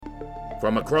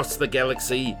From across the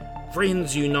galaxy,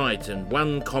 friends unite in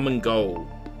one common goal,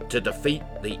 to defeat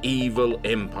the evil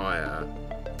empire.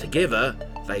 Together,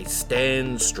 they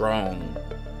stand strong.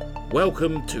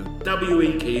 Welcome to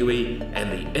W.E.Kiwi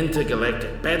and the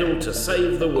Intergalactic battle to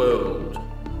save the world.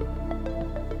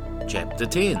 Chapter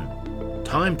 10.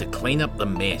 Time to clean up the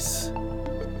mess.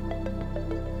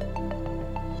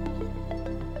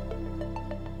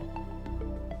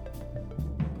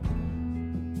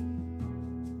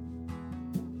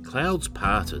 Clouds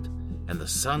parted, and the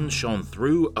sun shone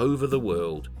through over the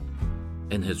world.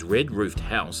 In his red-roofed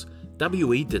house,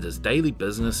 W.E. did his daily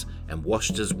business and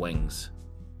washed his wings.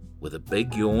 With a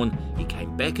big yawn, he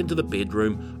came back into the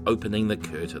bedroom, opening the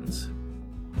curtains.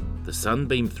 The sun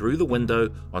beamed through the window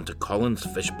onto Colin's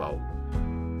fishbowl.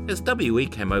 As W.E.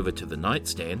 came over to the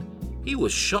nightstand, he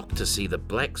was shocked to see the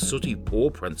black sooty paw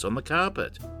prints on the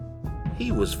carpet.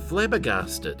 He was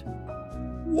flabbergasted.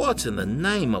 What in the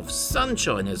name of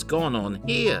sunshine has gone on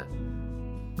here?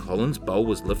 Colin's bowl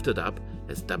was lifted up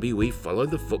as W.E.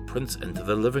 followed the footprints into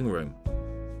the living room.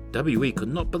 W.E.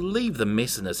 could not believe the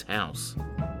mess in his house.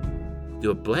 There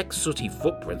were black sooty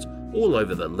footprints all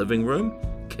over the living room,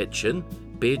 kitchen,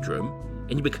 bedroom,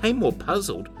 and he became more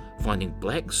puzzled finding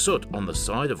black soot on the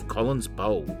side of Colin's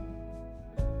bowl.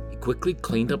 He quickly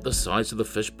cleaned up the sides of the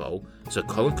fish bowl so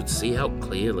Colin could see out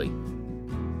clearly.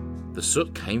 The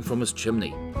soot came from his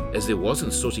chimney, as there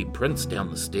wasn't sooty prints down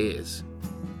the stairs.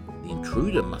 The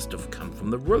intruder must have come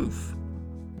from the roof.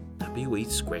 W.E.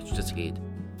 scratched his head.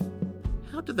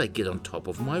 How did they get on top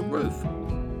of my roof?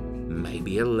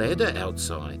 Maybe a ladder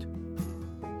outside.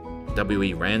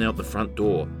 W.E. ran out the front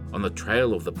door on the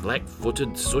trail of the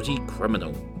black-footed, sooty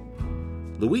criminal.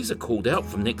 Louisa called out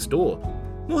from next door.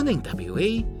 "Morning,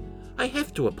 W.E. I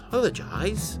have to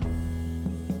apologise."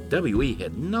 W.E.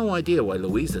 had no idea why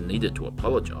Louisa needed to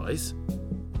apologise.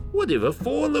 Whatever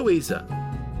for, Louisa?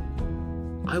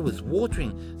 I was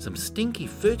watering some stinky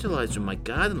fertiliser in my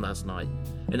garden last night,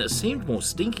 and it seemed more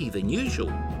stinky than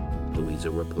usual,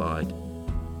 Louisa replied.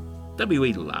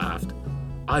 W.E. laughed.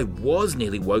 I was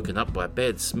nearly woken up by a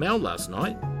bad smell last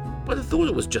night, but I thought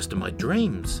it was just in my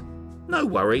dreams. No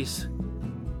worries.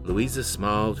 Louisa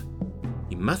smiled.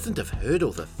 You mustn't have heard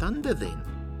all the thunder then.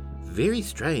 Very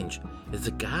strange, as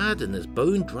the garden is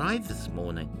bone dry this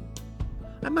morning.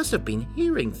 I must have been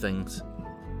hearing things.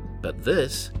 But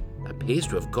this appears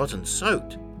to have gotten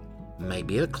soaked.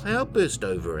 Maybe a cloud burst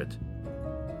over it.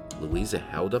 Louisa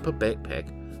held up a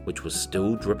backpack, which was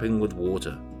still dripping with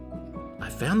water. I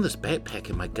found this backpack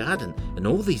in my garden and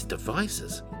all these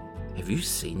devices. Have you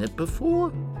seen it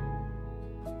before?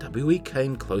 W.E.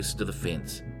 came closer to the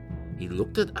fence. He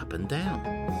looked it up and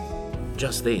down.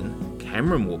 Just then,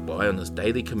 Cameron walked by on his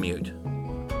daily commute.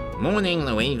 Morning,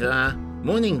 Louisa.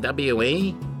 Morning,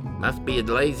 W.E. Must be a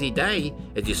lazy day,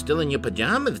 as you're still in your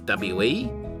pyjamas, W.E.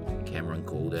 Cameron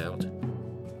called out.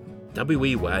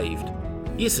 W.E. waved.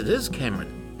 Yes, it is,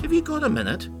 Cameron. Have you got a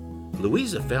minute?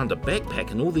 Louisa found a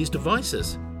backpack and all these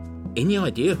devices. Any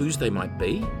idea whose they might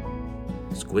be?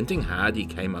 Squinting hard, he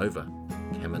came over.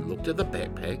 Cameron looked at the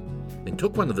backpack, then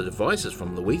took one of the devices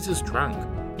from Louisa's trunk.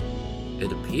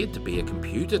 It appeared to be a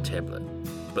computer tablet,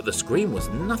 but the screen was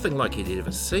nothing like he'd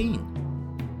ever seen.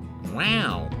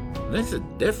 Wow, this is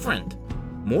different.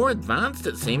 More advanced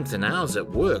it seems than ours at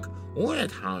work or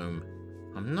at home.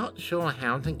 I'm not sure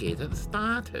how to get it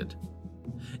started.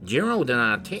 Gerald in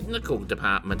our technical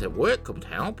department at work could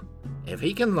help. If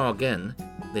he can log in,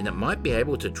 then it might be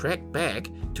able to track back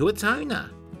to its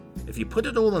owner. If you put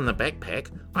it all in the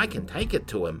backpack, I can take it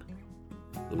to him.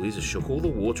 Louisa shook all the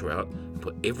water out and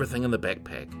put everything in the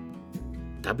backpack.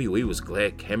 W.E. was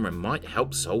glad Cameron might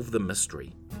help solve the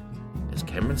mystery. As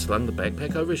Cameron slung the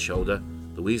backpack over his shoulder,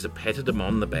 Louisa patted him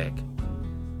on the back.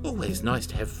 Always nice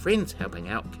to have friends helping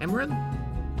out, Cameron.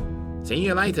 See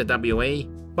you later, W.E.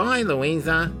 Bye,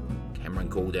 Louisa, Cameron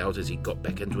called out as he got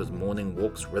back into his morning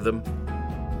walk's rhythm.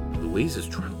 Louisa's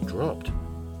trunk dropped.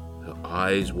 Her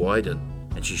eyes widened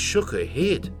and she shook her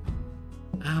head.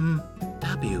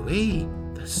 W.E.,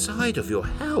 the side of your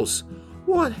house.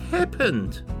 What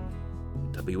happened?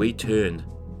 W.E. turned,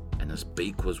 and his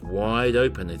beak was wide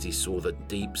open as he saw the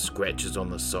deep scratches on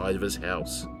the side of his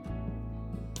house.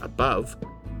 Above,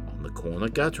 on the corner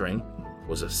guttering,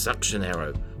 was a suction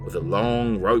arrow with a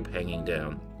long rope hanging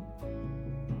down.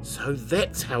 So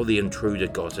that's how the intruder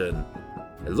got in.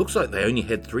 It looks like they only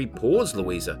had 3 paws,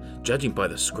 Louisa, judging by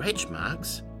the scratch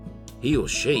marks. He or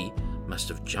she must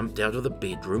have jumped out of the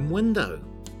bedroom window.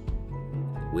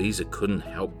 Louisa couldn't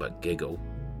help but giggle.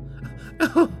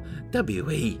 Oh,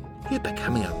 W.E., you're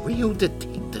becoming a real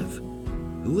detective.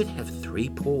 Who would have 3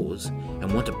 paws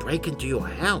and want to break into your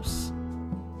house?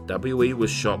 W.E.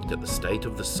 was shocked at the state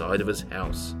of the side of his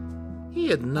house. He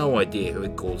had no idea who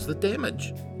had caused the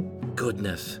damage.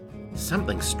 Goodness,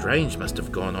 something strange must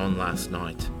have gone on last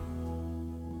night.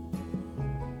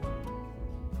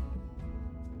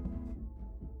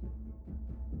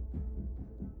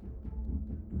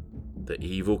 The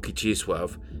evil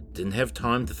Kicheswav didn't have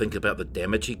time to think about the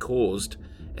damage he caused,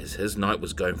 as his night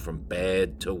was going from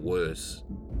bad to worse.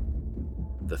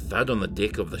 The thud on the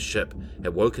deck of the ship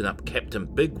had woken up Captain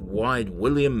Big Wide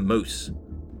William Moose.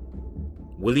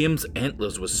 William's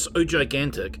antlers were so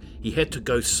gigantic he had to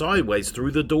go sideways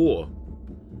through the door.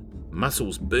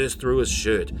 Muscles burst through his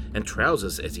shirt and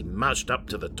trousers as he marched up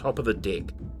to the top of the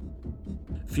deck.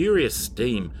 Furious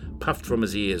steam puffed from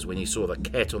his ears when he saw the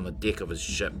cat on the deck of his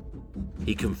ship.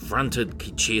 He confronted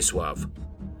Kicheswav.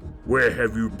 "Where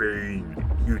have you been?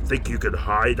 You think you can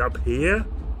hide up here?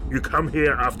 You come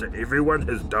here after everyone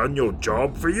has done your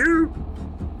job for you?"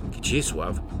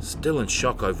 Kicheswav, still in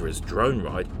shock over his drone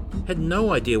ride, had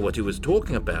no idea what he was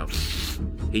talking about.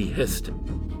 He hissed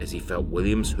as he felt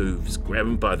William's hooves grab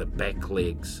him by the back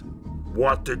legs.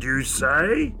 "What did you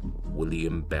say?"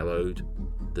 William bellowed.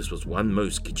 This was one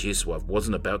moose Kicheswav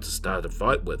wasn't about to start a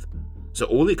fight with, so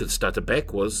all he could stutter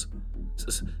back was,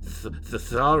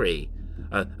 "Sorry,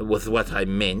 with what I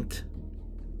meant."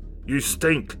 "You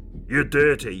stink, you're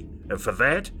dirty, and for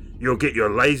that, you'll get your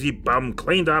lazy bum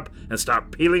cleaned up and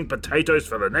start peeling potatoes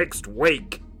for the next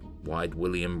week," Wide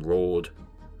William roared.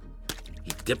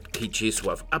 He dipped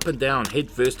Kicheswav up and down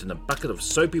headfirst in a bucket of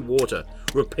soapy water,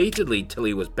 repeatedly till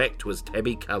he was back to his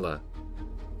tabby colour.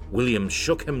 William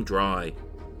shook him dry.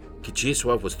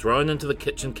 Kicheswav was thrown into the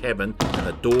kitchen cabin and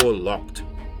the door locked.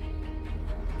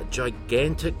 A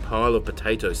gigantic pile of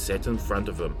potatoes sat in front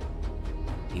of him.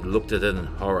 He looked at it in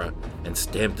horror and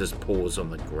stamped his paws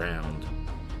on the ground.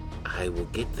 "I will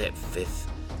get that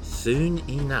fifth soon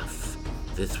enough.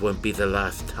 This won't be the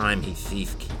last time he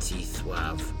sees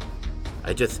Kicheswav.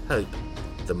 I just hope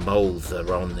the moles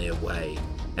are on their way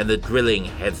and the drilling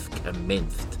has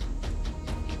commenced."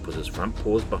 He put his front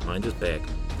paws behind his back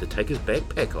to take his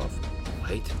backpack off.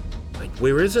 Wait,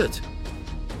 where is it?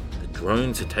 The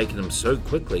drones had taken him so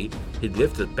quickly he'd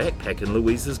left his backpack in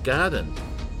Louise's garden.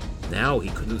 Now he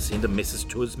couldn't send a message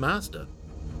to his master.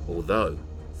 Although,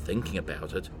 thinking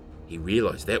about it, he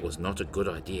realized that was not a good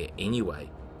idea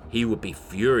anyway. He would be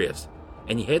furious,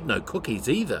 and he had no cookies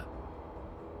either.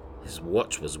 His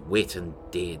watch was wet and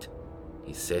dead.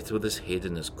 He sat with his head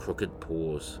in his crooked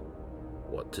paws.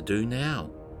 What to do now?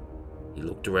 He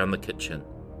looked around the kitchen.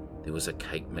 There was a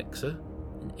cake mixer,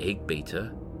 an egg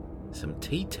beater, some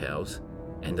tea towels,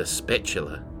 and a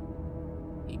spatula.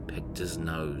 He picked his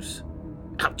nose.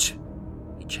 Ouch!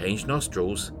 He changed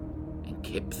nostrils and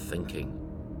kept thinking.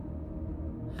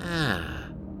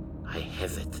 I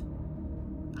have it.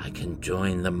 I can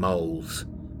join the moles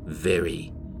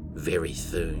very, very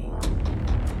soon.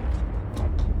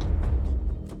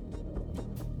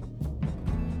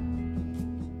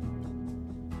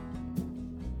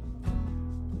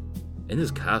 In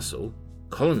his castle,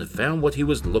 Colin had found what he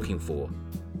was looking for.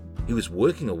 He was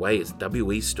working away as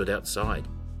W.E. stood outside.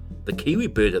 The Kiwi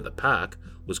bird at the park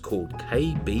was called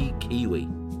W.E.Kiwi.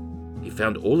 He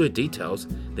found all her details,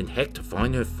 then hacked to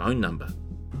find her phone number.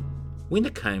 When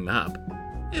it came up,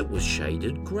 it was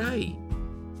shaded grey.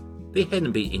 There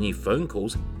hadn't been any phone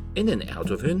calls in and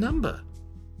out of her number.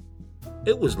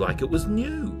 It was like it was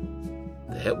new.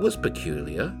 That was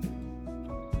peculiar.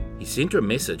 He sent her a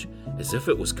message as if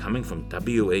it was coming from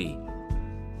W.E.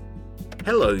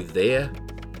 "Hello there.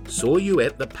 Saw you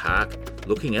at the park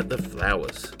looking at the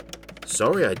flowers.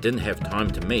 Sorry I didn't have time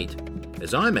to meet,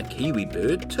 as I'm a Kiwi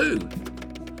bird too.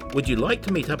 Would you like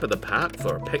to meet up at the park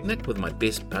for a picnic with my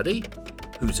best buddy,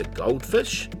 who's a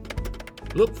goldfish?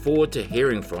 Look forward to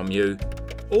hearing from you.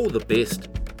 All the best,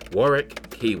 Warwick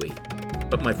Kiwi.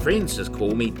 But my friends just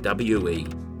call me W.E.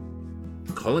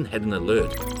 Colin had an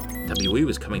alert. W.E.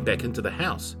 was coming back into the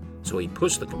house, so he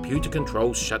pushed the computer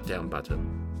control shutdown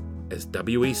button. As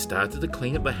W.E. started to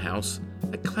clean up the house,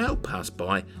 a cloud passed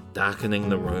by, darkening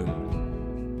the room.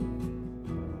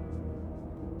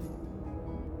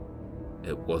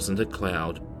 It wasn't a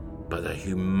cloud, but a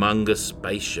humongous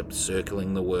spaceship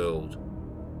circling the world.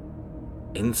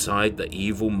 Inside, the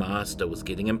evil master was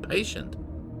getting impatient.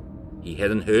 He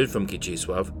hadn't heard from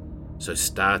Kicheswav, so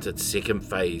started second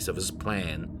phase of his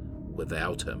plan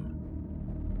without him.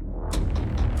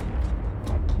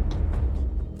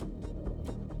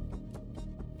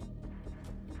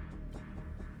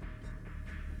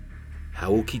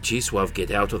 How will Kicheswav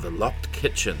get out of the locked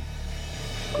kitchen?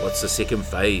 What's the second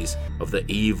phase of the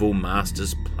evil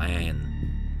master's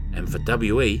plan? And for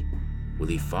W.E., will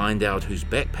he find out whose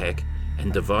backpack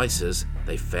and devices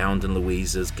they found in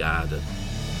Louise's garden.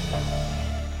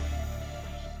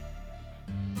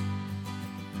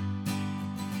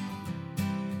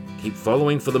 Keep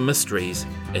following for the mysteries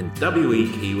in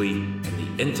W.E.Kiwi and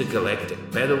the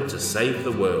Intergalactic battle to save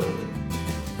the world.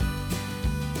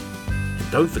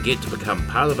 And don't forget to become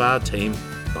part of our team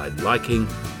by liking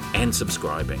and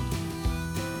subscribing.